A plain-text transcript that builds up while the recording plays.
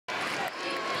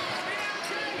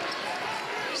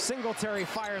Singletary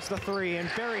fires the three and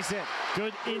buries it.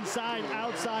 Good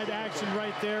inside-outside action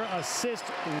right there. Assist.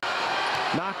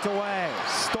 Knocked away.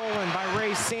 Stolen by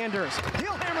Ray Sanders.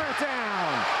 He'll hammer it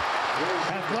down.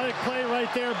 Athletic play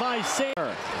right there by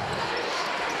Siena.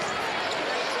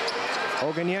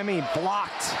 Oganyemi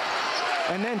blocked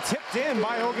and then tipped in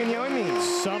by Oganyemi.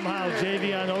 Somehow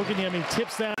Javion Oganyemi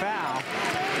tips that. Foul.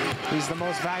 He's the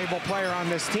most valuable player on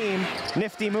this team.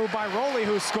 Nifty move by Rowley,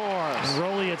 who scores. And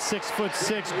Rowley at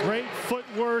 6'6". Great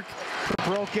footwork.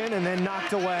 Broken and then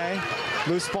knocked away.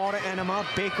 Loose ball to Enema.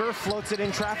 Baker floats it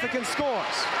in traffic and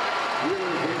scores.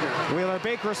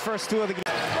 Wheeler-Baker's first two of the game.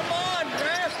 Come on,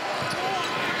 ref!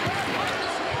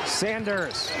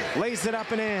 Sanders lays it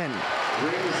up and in.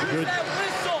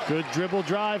 Good dribble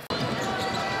drive.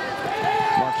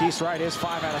 Marquise Wright is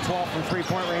 5 out of 12 from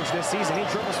three-point range this season. He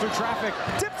dribbles through traffic.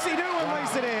 Tipsy-do and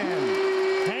lays it in.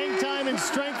 Hang time and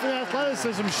strength and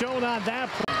athleticism shown on that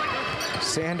play.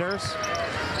 Sanders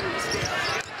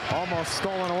almost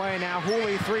stolen away. Now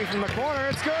Hooley, three from the corner.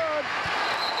 It's good.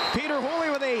 Peter Hooley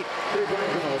with 8.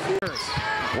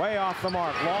 Way off the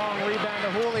mark. Long rebound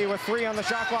to Hooley with 3 on the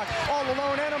shot clock. All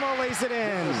alone, Enema lays it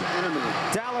in.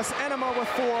 Dallas Enema with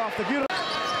 4 off the beautiful.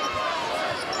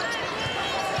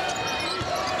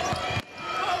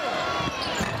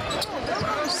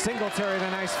 Singletary,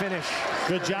 the nice finish.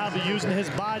 Good job of using his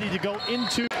body to go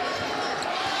into.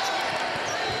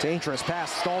 Dangerous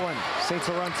pass, stolen. Saints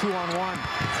will run 2-on-1.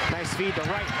 Nice feed to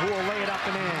Wright, who will lay it up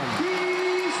and in.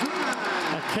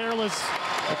 A careless.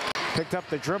 Picked up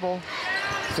the dribble.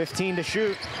 15 to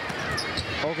shoot.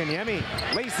 Oganyemi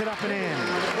lays it up and in.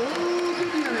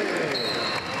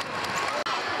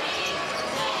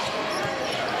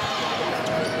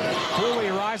 Hooley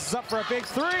rises up for a big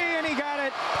 3, and he got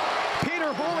it.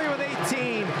 Peter Hooley with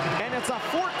 18, and it's a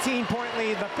 14-point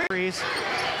lead. The Pickers.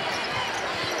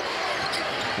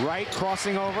 Wright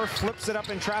crossing over, flips it up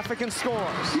in traffic and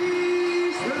scores.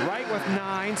 Wright with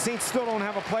 9. Saints still don't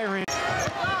have a player in.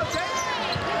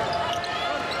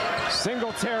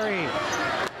 Singletary.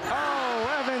 Oh,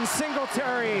 Evan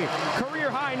Singletary.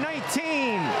 Career high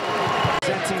 19.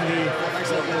 Presenting the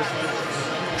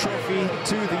trophy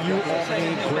to the U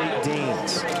Albany Great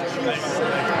Danes.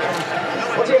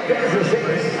 Final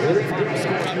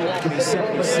score U Albany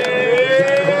 77.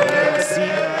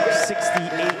 Siena 68.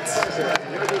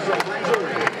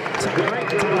 Tonight,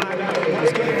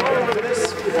 game over for this.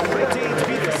 Great Danes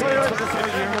beat the Saints for the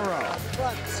 3rd year in a row.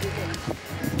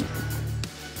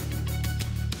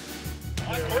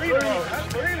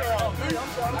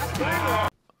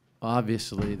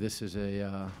 Obviously, this is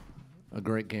a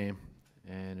great game,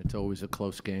 and it's always a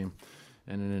close game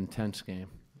and an intense game.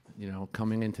 You know,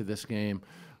 coming into this game,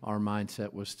 our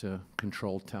mindset was to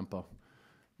control tempo.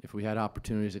 If we had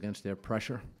opportunities against their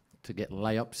pressure to get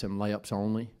layups and layups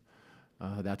only,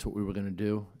 that's what we were going to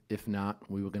do. If not,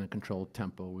 we were going to control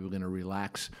tempo. We were going to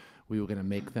relax. We were going to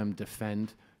make them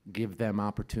defend, give them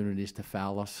opportunities to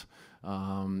foul us,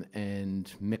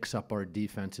 and mix up our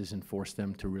defenses and force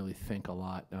them to really think a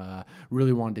lot.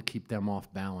 Really wanted to keep them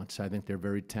off balance. I think they're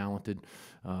very talented.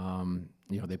 You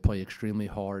know, they play extremely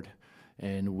hard,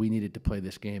 and we needed to play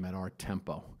this game at our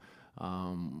tempo.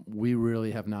 We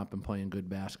really have not been playing good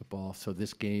basketball, so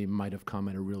this game might have come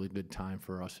at a really good time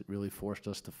for us. It really forced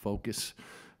us to focus.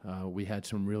 We had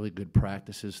some really good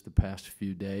practices the past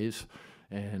few days.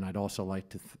 And I'd also like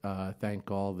to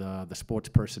thank all the sports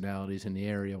personalities in the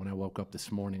area when I woke up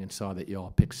this morning and saw that you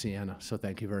all picked Siena. So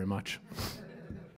thank you very much.